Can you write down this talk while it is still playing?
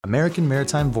American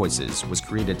Maritime Voices was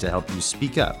created to help you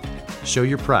speak up, show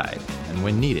your pride, and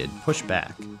when needed, push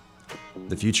back.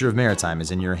 The future of maritime is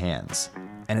in your hands,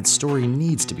 and its story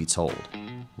needs to be told.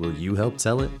 Will you help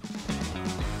tell it?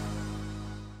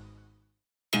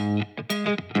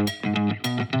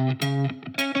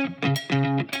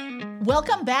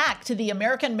 Welcome back to the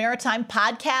American Maritime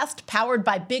Podcast, powered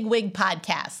by Bigwig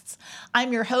Podcasts.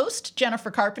 I'm your host,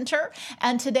 Jennifer Carpenter,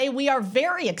 and today we are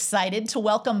very excited to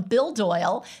welcome Bill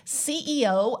Doyle,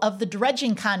 CEO of the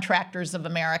Dredging Contractors of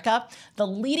America, the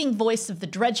leading voice of the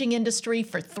dredging industry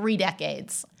for 3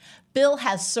 decades. Bill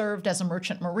has served as a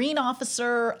merchant marine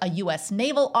officer, a U.S.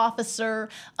 naval officer,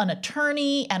 an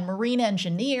attorney and marine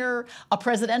engineer, a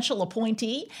presidential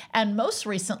appointee, and most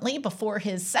recently, before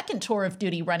his second tour of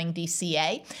duty running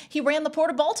DCA, he ran the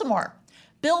Port of Baltimore.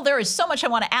 Bill, there is so much I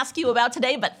want to ask you about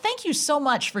today, but thank you so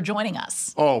much for joining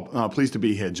us. Pleased to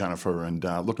be here, Jennifer, and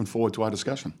looking forward to our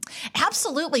discussion.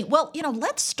 Absolutely. Well,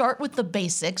 let's start with the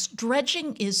basics.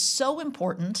 Dredging is so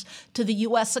important to the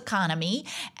U.S. economy,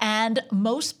 and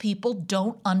most people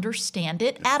don't understand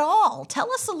it at all.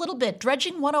 Tell us a little bit.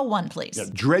 Dredging 101, please. Yeah,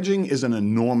 dredging is an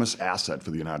enormous asset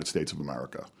for the United States of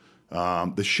America.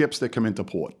 The ships that come into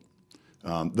port,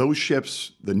 those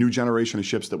ships, the new generation of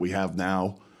ships that we have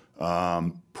now,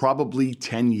 probably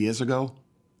 10 years ago,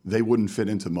 they wouldn't fit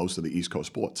into most of the East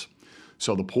Coast ports.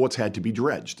 So the ports had to be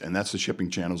dredged, and that's the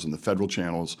shipping channels and the federal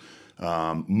channels.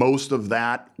 Most of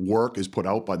that work is put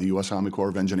out by the U.S. Army Corps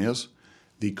of Engineers.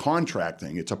 The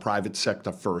contracting, it's a private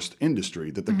sector first industry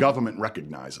that the government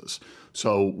recognizes.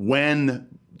 So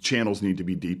when channels need to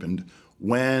be deepened,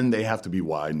 when they have to be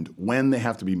widened, when they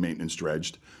have to be maintenance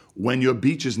dredged, when your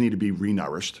beaches need to be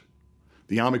renourished,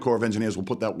 the Army Corps of Engineers will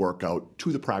put that work out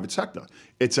to the private sector.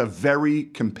 It's a very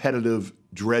competitive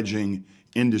dredging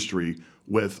industry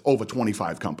with over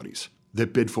 25 companies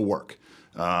that bid for work.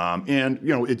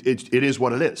 It is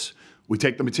what it is. We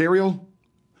take the material,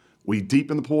 we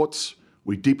deepen the ports,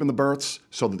 we deepen the berths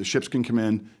so that the ships can come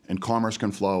in and commerce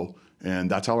can flow,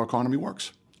 and that's how our economy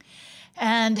works.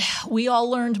 And we all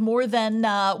learned more than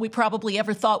we probably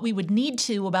ever thought we would need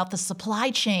to about the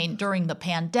supply chain during the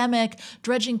pandemic.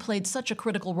 Dredging played such a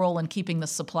critical role in keeping the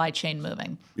supply chain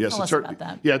moving. Yes, Tell us about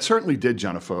that. Yeah, it certainly did,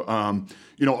 Jennifer.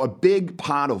 A big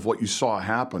part of what you saw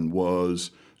happen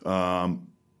was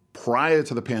prior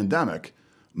to the pandemic,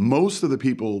 most of the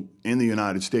people in the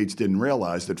United States didn't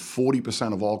realize that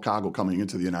 40% of all cargo coming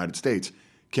into the United States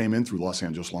came in through Los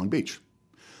Angeles, Long Beach.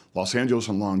 Los Angeles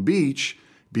and Long Beach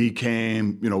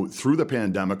became, through the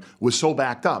pandemic, was so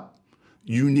backed up,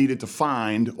 you needed to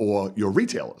find, or your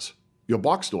retailers, your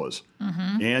box stores,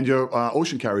 and your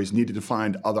ocean carriers needed to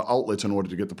find other outlets in order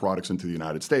to get the products into the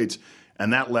United States.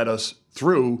 And that led us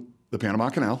through the Panama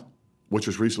Canal, which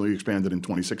was recently expanded in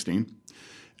 2016,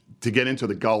 to get into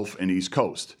the Gulf and East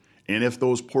Coast. And if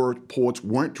those ports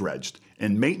weren't dredged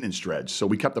and maintenance dredged, so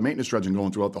we kept the maintenance dredging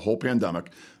going throughout the whole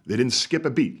pandemic, they didn't skip a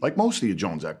beat, like most of your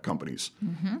Jones Act companies.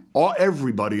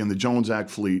 Everybody in the Jones Act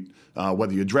fleet,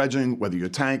 whether you're dredging, whether you're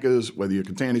tankers, whether you're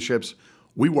container ships,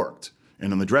 we worked.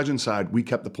 And on the dredging side, we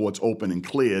kept the ports open and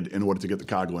cleared in order to get the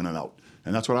cargo in and out.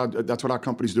 And that's what our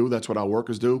companies do, that's what our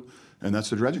workers do, and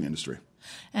that's the dredging industry.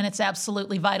 And it's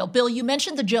absolutely vital. Bill, you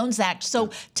mentioned the Jones Act.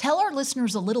 So tell our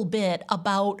listeners a little bit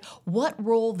about what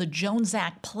role the Jones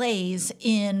Act plays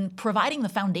in providing the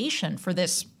foundation for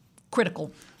this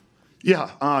critical.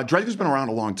 Yeah, dredging's been around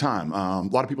a long time. A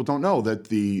lot of people don't know that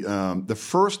the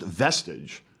first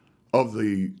vestige of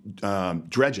the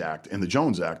Dredge Act and the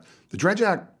Jones Act, the Dredge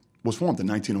Act was formed in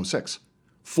 1906,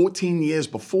 14 years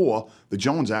before the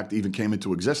Jones Act even came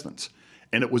into existence.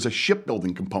 And it was a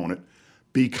shipbuilding component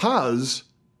because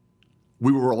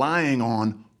we were relying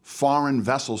on foreign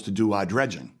vessels to do our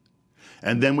dredging.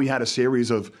 And then we had a series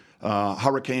of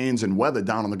hurricanes and weather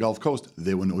down on the Gulf Coast.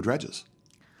 There were no dredges.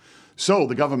 So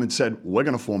the government said, we're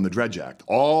going to form the Dredge Act.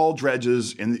 All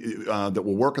dredges that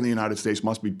will work in the United States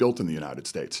must be built in the United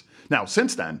States. Now,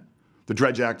 since then, the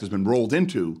Dredge Act has been rolled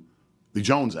into the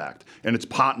Jones Act, and it's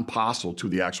part and parcel to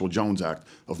the actual Jones Act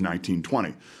of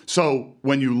 1920. So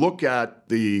when you look at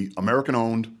the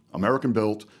American-owned,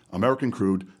 American-built,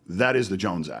 American-crewed, that is the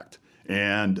Jones Act.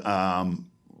 And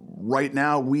right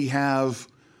now we're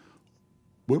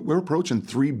approaching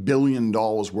 $3 billion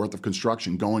worth of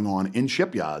construction going on in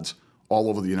shipyards all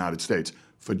over the United States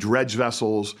for dredge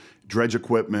vessels, dredge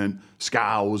equipment,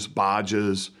 scows,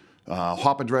 barges,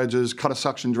 hopper dredges, cutter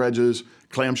suction dredges,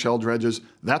 clamshell dredges.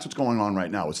 That's what's going on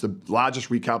right now. It's the largest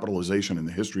recapitalization in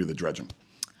the history of the dredging.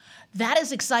 That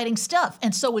is exciting stuff.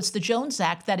 And so it's the Jones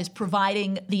Act that is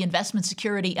providing the investment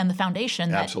security and the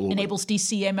foundation that enables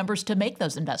DCA members to make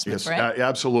those investments, yes, right?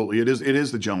 Absolutely. It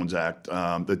is the Jones Act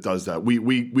that does that.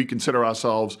 We consider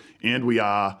ourselves, and we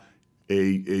are,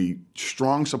 a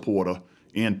strong supporter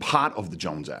and part of the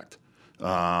Jones Act.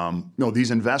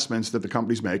 These investments that the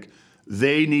companies make,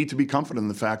 they need to be confident in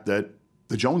the fact that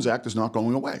the Jones Act is not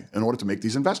going away in order to make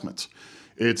these investments.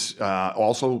 It's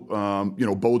also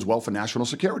bodes well for national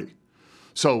security.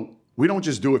 So we don't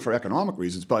just do it for economic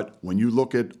reasons, but when you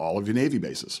look at all of your Navy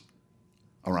bases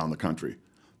around the country,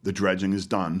 the dredging is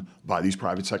done by these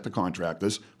private sector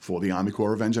contractors for the Army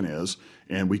Corps of Engineers,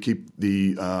 and we keep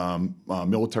the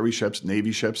military ships,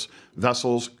 Navy ships,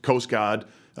 vessels, Coast Guard,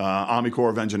 Army Corps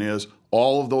of Engineers,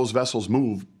 all of those vessels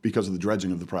move because of the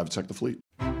dredging of the private sector fleet.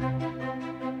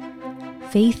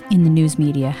 Faith in the news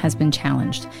media has been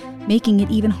challenged, making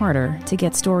it even harder to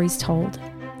get stories told.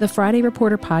 The Friday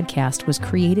Reporter podcast was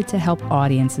created to help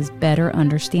audiences better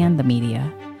understand the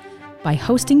media by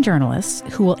hosting journalists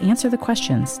who will answer the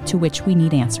questions to which we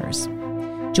need answers.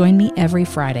 Join me every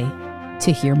Friday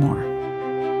to hear more.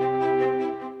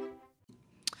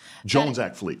 Jones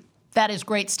Act fleet. That is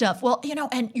great stuff. Well,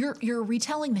 and you're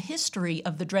retelling the history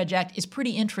of the Dredge Act is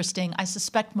pretty interesting. I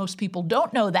suspect most people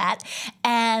don't know that.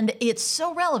 And it's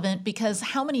so relevant because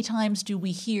how many times do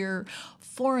we hear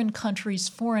foreign countries,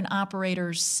 foreign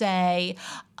operators say,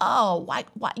 oh,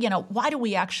 why do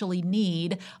we actually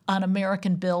need an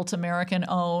American-built,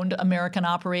 American-owned,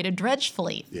 American-operated dredge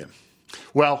fleet? Yeah.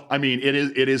 Well, I mean, it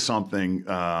is something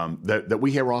that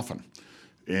we hear often.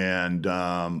 And,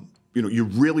 you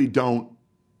really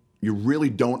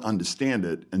don't understand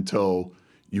it until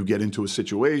you get into a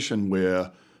situation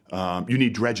where you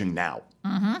need dredging now.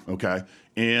 Mm-hmm. Okay?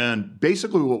 And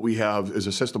basically what we have is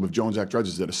a system of Jones Act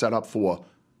dredges that are set up for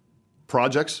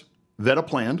projects that are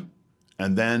planned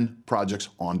and then projects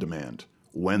on demand.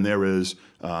 When there is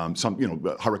a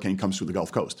hurricane comes through the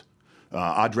Gulf Coast,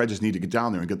 our dredges need to get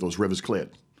down there and get those rivers cleared.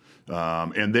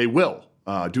 And they will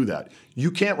do that.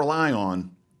 You can't rely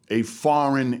on a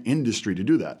foreign industry to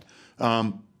do that.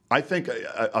 I think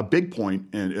a big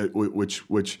point, and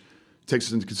which takes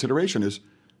us into consideration, is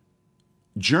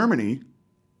Germany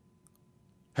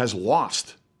has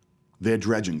lost their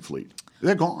dredging fleet.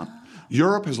 They're gone.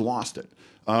 Europe has lost it.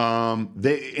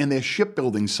 In their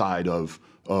shipbuilding side of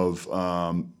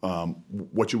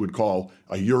what you would call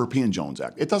a European Jones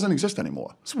Act, it doesn't exist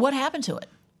anymore. So what happened to it?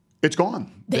 It's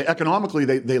gone. Economically,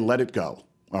 they let it go.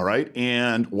 All right.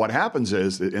 And what happens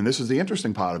is, and this is the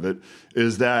interesting part of it,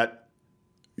 is that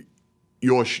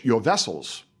your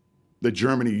vessels that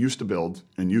Germany used to build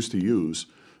and used to use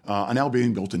are now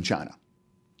being built in China.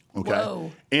 Okay.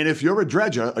 Whoa. And if you're a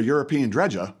dredger, a European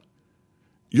dredger,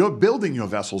 you're building your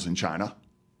vessels in China,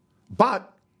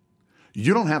 but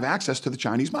you don't have access to the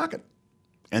Chinese market.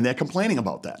 And they're complaining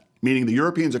about that, meaning the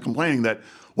Europeans are complaining that,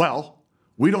 well,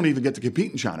 we don't even get to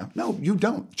compete in China. No, you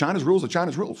don't. China's rules are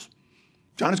China's rules.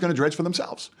 China's going to dredge for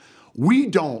themselves. We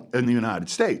don't, in the United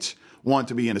States, want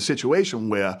to be in a situation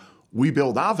where we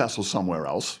build our vessels somewhere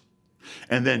else,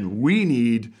 and then we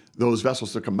need those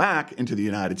vessels to come back into the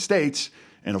United States,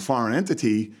 and a foreign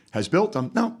entity has built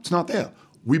them. No, it's not there.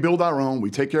 We build our own. We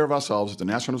take care of ourselves. It's a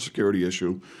national security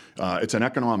issue. It's an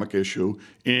economic issue.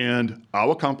 And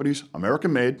our companies,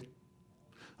 American-made,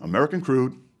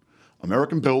 American-crewed,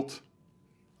 American-built,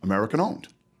 American-owned.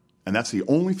 And that's the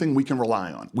only thing we can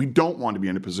rely on. We don't want to be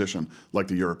in a position like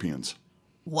the Europeans.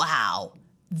 Wow.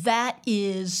 That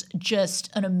is just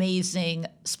an amazing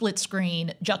split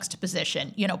screen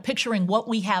juxtaposition, picturing what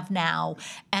we have now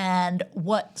and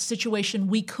what situation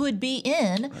we could be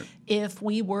in if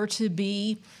we were to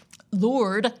be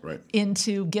lured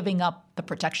into giving up the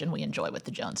protection we enjoy with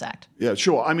the Jones Act. Yeah,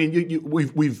 sure. I mean,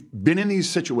 we've been in these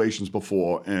situations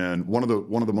before, and one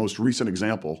of the most recent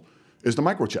example is the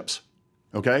microchips.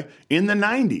 Okay? In the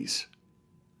 90s,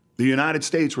 the United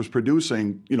States was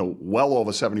producing, well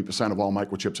over 70% of all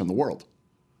microchips in the world.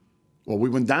 Well, we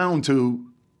went down to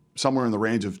somewhere in the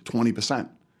range of 20%.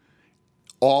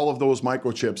 All of those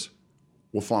microchips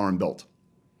were foreign built.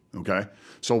 Okay?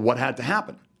 So what had to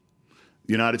happen?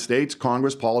 The United States,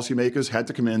 Congress, policymakers had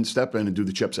to come in, step in, and do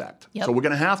the CHIPS Act. Yep. So we're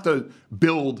going to have to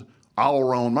build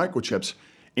our own microchips.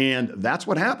 And that's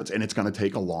what happens. And it's going to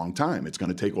take a long time. It's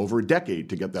going to take over a decade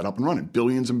to get that up and running.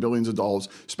 Billions and billions of dollars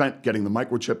spent getting the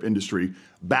microchip industry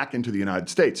back into the United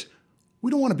States. We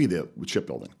don't want to be there with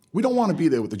shipbuilding. We don't want to be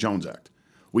there with the Jones Act.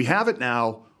 We have it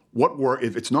now.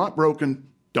 If it's not broken,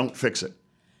 don't fix it.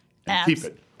 And keep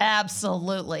it.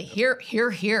 Absolutely.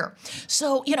 Here.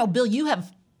 So, Bill, you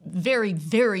have very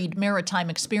varied maritime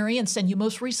experience, and you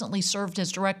most recently served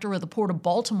as director of the Port of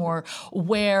Baltimore,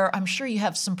 where I'm sure you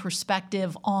have some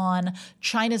perspective on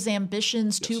China's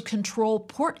ambitions to control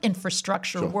port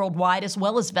infrastructure worldwide as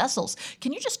well as vessels.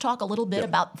 Can you just talk a little bit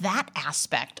about that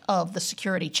aspect of the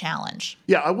security challenge?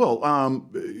 Yeah, I will.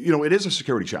 It is a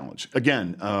security challenge.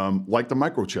 Again, like the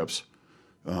microchips,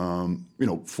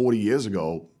 40 years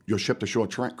ago, your ship-to-shore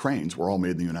cranes were all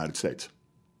made in the United States.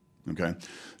 Okay,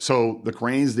 so the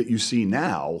cranes that you see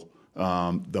now,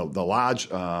 the large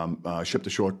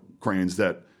ship-to-shore cranes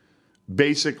that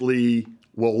basically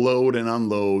will load and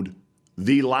unload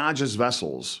the largest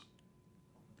vessels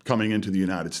coming into the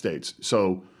United States.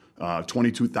 So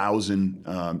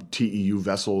 22,000 TEU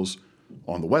vessels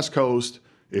on the West Coast.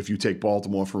 If you take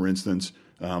Baltimore, for instance,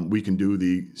 we can do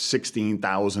the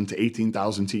 16,000 to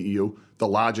 18,000 TEU, the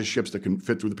largest ships that can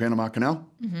fit through the Panama Canal.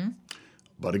 Mm-hmm.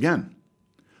 But again,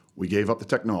 we gave up the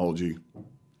technology,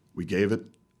 we gave it,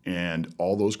 and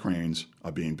all those cranes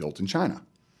are being built in China.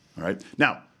 All right.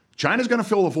 Now, China's going to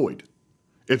fill a void.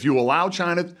 If you allow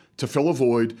China to fill a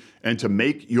void and to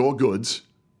make your goods,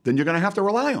 then you're going to have to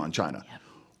rely on China. Yep.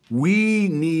 We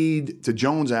need the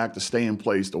Jones Act to stay in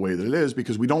place the way that it is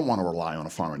because we don't want to rely on a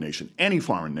foreign nation, any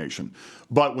foreign nation.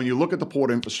 But when you look at the port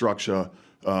infrastructure,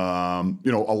 a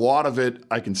lot of it,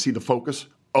 I can see the focus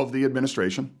of the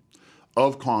administration,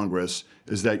 of Congress,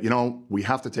 is that, we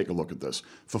have to take a look at this.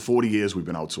 For 40 years, we've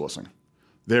been outsourcing.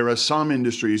 There are some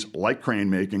industries like crane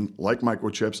making, like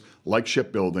microchips, like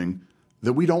shipbuilding,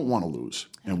 that we don't want to lose.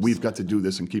 And we've got to do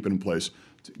this and keep it in place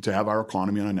to have our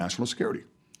economy and our national security.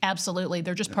 Absolutely.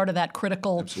 They're just part of that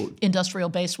critical industrial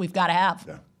base we've got to have.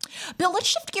 Yeah. Bill, let's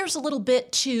shift gears a little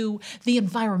bit to the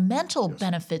environmental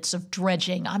benefits of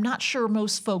dredging. I'm not sure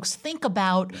most folks think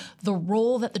about the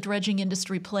role that the dredging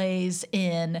industry plays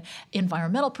in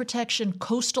environmental protection,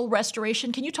 coastal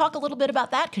restoration. Can you talk a little bit about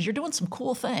that? Because you're doing some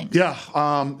cool things. Yeah.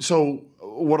 So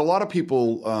what a lot of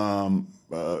people,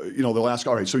 they'll ask,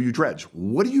 all right, so you dredge.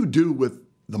 What do you do with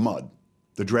the mud,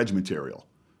 the dredge material?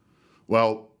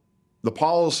 Well, the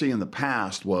policy in the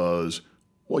past was,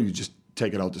 you just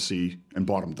take it out to sea and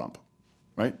bottom dump,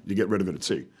 right? You get rid of it at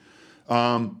sea.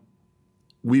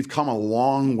 We've come a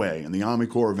long way, and the Army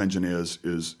Corps of Engineers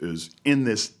is in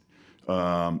this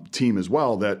team as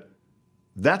well,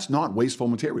 that's not wasteful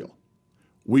material.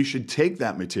 We should take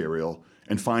that material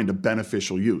and find a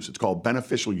beneficial use. It's called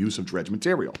beneficial use of dredge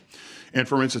material. And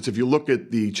for instance, if you look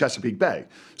at the Chesapeake Bay,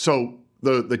 so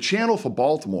the channel for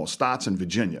Baltimore starts in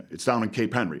Virginia. It's down in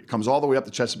Cape Henry. It comes all the way up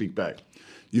to Chesapeake Bay.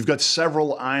 You've got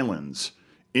several islands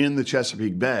in the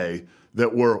Chesapeake Bay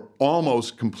that were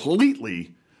almost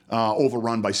completely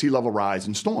overrun by sea level rise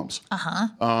and storms.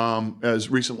 As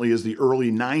recently as the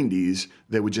early 90s,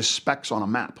 they were just specks on a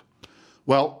map.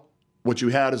 Well, what you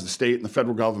had is the state and the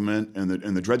federal government and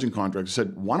the dredging contractors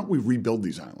said, why don't we rebuild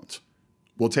these islands?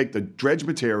 We'll take the dredge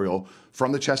material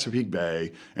from the Chesapeake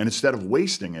Bay, and instead of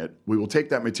wasting it, we will take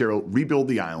that material, rebuild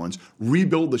the islands,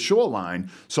 rebuild the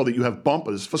shoreline so that you have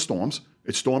bumpers for storms.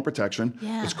 It's storm protection,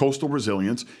 it's coastal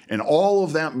resilience, and all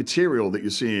of that material that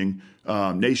you're seeing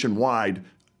nationwide,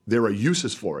 there are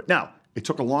uses for it. Now, it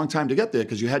took a long time to get there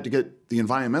because you had to get the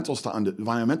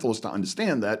environmentalists to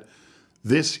understand that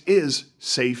this is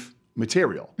safe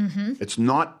material. Mm-hmm. It's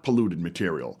not polluted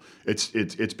material. It's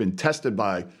been tested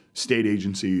by state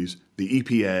agencies, the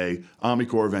EPA, Army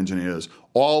Corps of Engineers,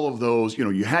 all of those,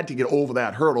 you had to get over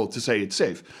that hurdle to say it's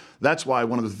safe. That's why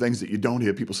one of the things that you don't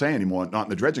hear people say anymore, not in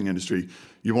the dredging industry,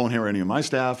 you won't hear any of my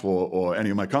staff or any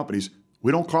of my companies,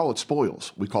 we don't call it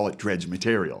spoils, we call it dredge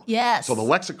material. Yes. So the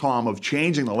lexicon of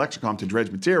changing the lexicon to dredge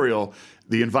material,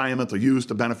 the environmental use,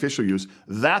 the beneficial use,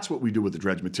 that's what we do with the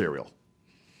dredge material.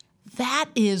 That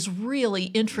is really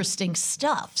interesting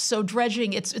stuff. So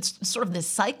dredging, it's sort of this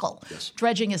cycle. Yes.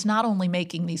 Dredging is not only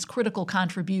making these critical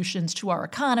contributions to our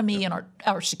economy and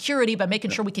our security by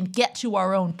making sure we can get to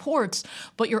our own ports,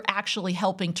 but you're actually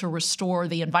helping to restore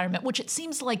the environment, which it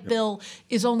seems like, Bill,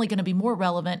 is only going to be more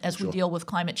relevant as we deal with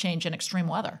climate change and extreme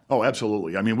weather. Oh,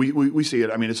 absolutely. I mean, we see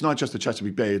it. I mean, it's not just the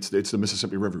Chesapeake Bay, it's the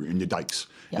Mississippi River and your dikes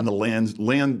and the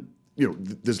land.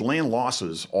 There's land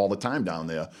losses all the time down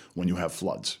there when you have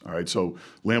floods. All right, so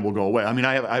land will go away. I mean,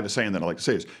 I have a saying that I like to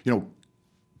say is,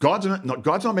 God's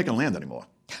not making land anymore.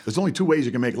 There's only two ways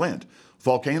you can make land: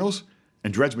 volcanoes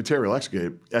and dredge material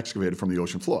excavated from the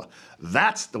ocean floor.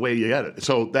 That's the way you get it.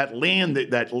 So that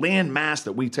land mass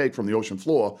that we take from the ocean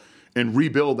floor and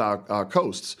rebuild our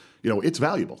coasts, it's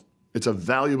valuable. It's a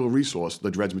valuable resource,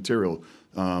 the dredge material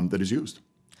that is used.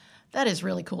 That is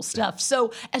really cool stuff.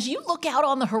 So as you look out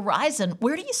on the horizon,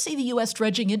 where do you see the U.S.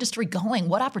 dredging industry going?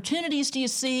 What opportunities do you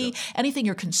see? Anything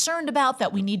you're concerned about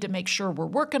that we need to make sure we're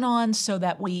working on so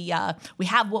that we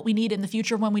have what we need in the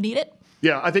future when we need it?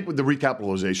 Yeah, I think with the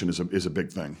recapitalization is a big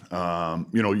thing.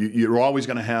 You're always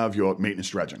going to have your maintenance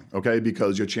dredging, okay,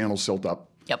 because your channels silt up.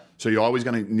 Yep. So you're always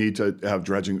going to need to have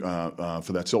dredging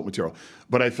for that silt material.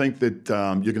 But I think that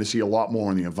you're going to see a lot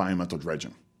more in the environmental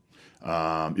dredging.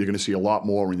 You're going to see a lot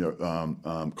more in your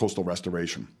coastal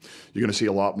restoration. You're going to see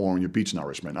a lot more in your beach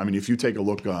nourishment. I mean, if you take a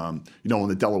look, in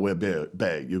the Delaware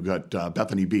Bay, you've got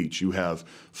Bethany Beach, you have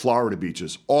Florida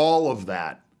beaches, all of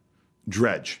that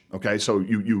dredge. Okay, so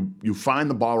you find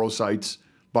the borrow sites.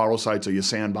 Borrow sites are your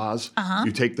sandbars.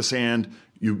 You take the sand,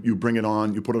 you bring it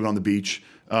on, you put it on the beach,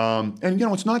 and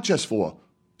it's not just for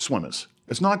swimmers.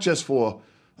 It's not just for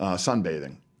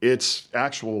sunbathing. It's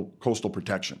actual coastal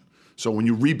protection. So when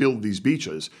you rebuild these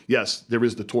beaches, yes, there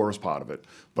is the tourist part of it,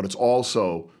 but it's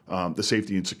also the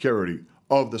safety and security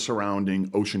of the surrounding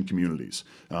ocean communities.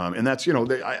 And that's,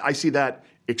 I see that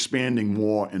expanding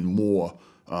more and more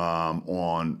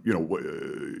on,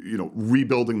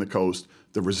 rebuilding the coast,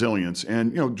 the resilience,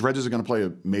 and, dredges are going to play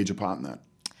a major part in that.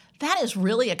 That is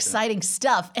really exciting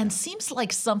stuff and seems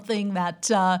like something that,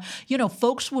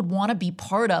 folks would want to be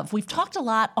part of. We've talked a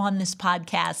lot on this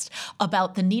podcast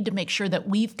about the need to make sure that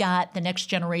we've got the next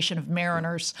generation of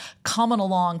mariners coming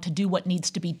along to do what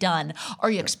needs to be done. Are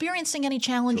you experiencing any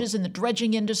challenges in the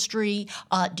dredging industry?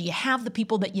 Do you have the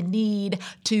people that you need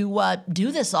to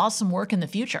do this awesome work in the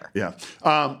future? Yeah.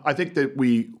 I think that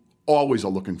we always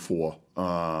are looking for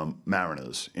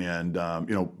mariners. And,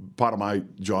 part of my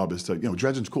job is to,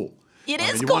 dredging's cool. It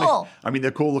is cool.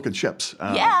 They're cool looking ships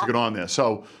to get on there.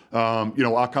 So,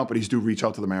 our companies do reach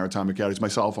out to the Maritime Academies.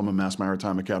 Myself, I'm a Mass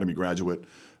Maritime Academy graduate.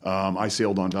 I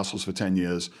sailed on vessels for 10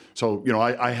 years. So,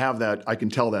 I have that, I can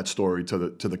tell that story to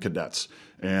the cadets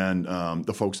and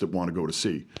the folks that want to go to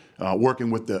sea. Working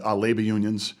with our labor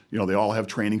unions, they all have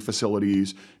training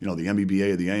facilities, the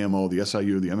MBBA, the AMO, the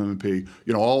SIU, the MMP,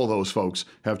 all of those folks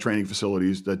have training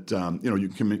facilities that, you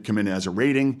can come in as a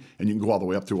rating and you can go all the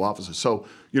way up through officers. So,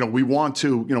 we want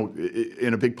to,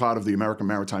 in a big part of the American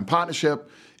Maritime Partnership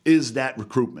is that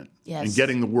recruitment and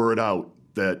getting the word out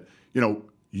that,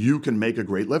 you can make a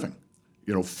great living.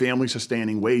 Family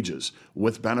sustaining wages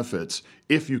with benefits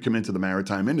if you come into the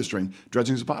maritime industry.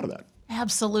 Dredging is a part of that.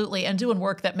 Absolutely, and doing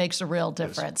work that makes a real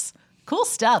difference. Yes. Cool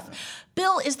stuff.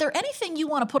 Bill, is there anything you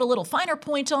want to put a little finer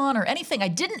point on or anything I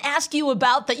didn't ask you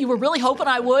about that you were really hoping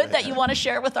I would that you want to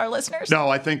share with our listeners? No,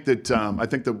 I think that,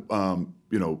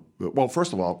 well,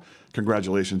 first of all,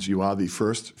 congratulations. You are the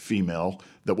first female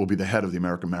that will be the head of the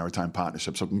American Maritime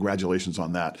Partnership. So congratulations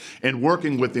on that. And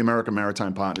working with the American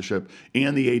Maritime Partnership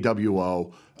and the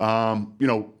AWO,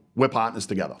 we're partners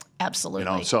together.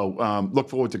 Absolutely. So look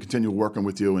forward to continue working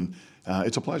with you, and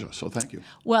it's a pleasure. So thank you.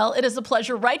 Well, it is a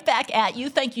pleasure right back at you.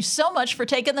 Thank you so much for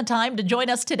taking the time to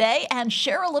join us today and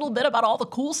share a little bit about all the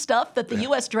cool stuff that the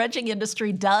U.S. dredging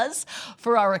industry does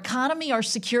for our economy, our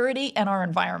security, and our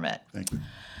environment. Thank you.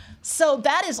 So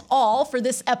that is all for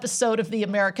this episode of the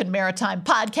American Maritime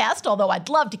Podcast, although I'd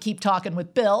love to keep talking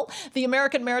with Bill. The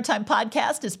American Maritime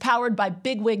Podcast is powered by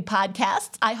Bigwig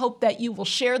Podcasts. I hope that you will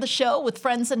share the show with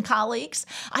friends and colleagues.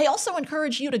 I also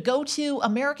encourage you to go to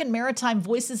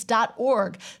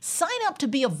AmericanMaritimeVoices.org. Sign up to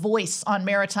be a voice on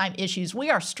maritime issues.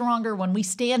 We are stronger when we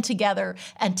stand together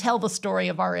and tell the story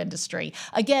of our industry.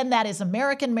 Again, that is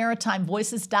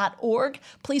AmericanMaritimeVoices.org.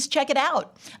 Please check it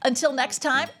out. Until next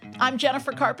time, I'm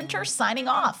Jennifer Carpenter, signing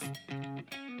off.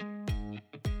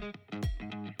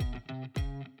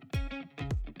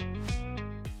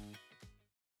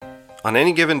 On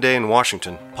any given day in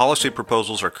Washington, policy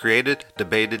proposals are created,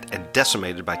 debated, and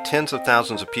decimated by tens of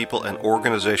thousands of people and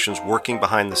organizations working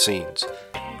behind the scenes.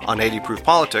 On 80 Proof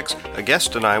Politics, a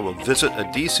guest and I will visit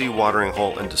a D.C. watering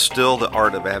hole and distill the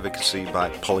art of advocacy by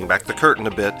pulling back the curtain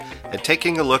a bit and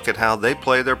taking a look at how they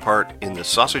play their part in the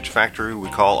sausage factory we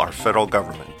call our federal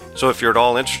government. So if you're at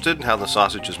all interested in how the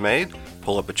sausage is made,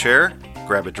 pull up a chair,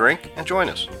 grab a drink, and join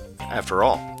us. After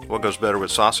all, what goes better with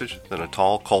sausage than a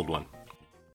tall, cold one?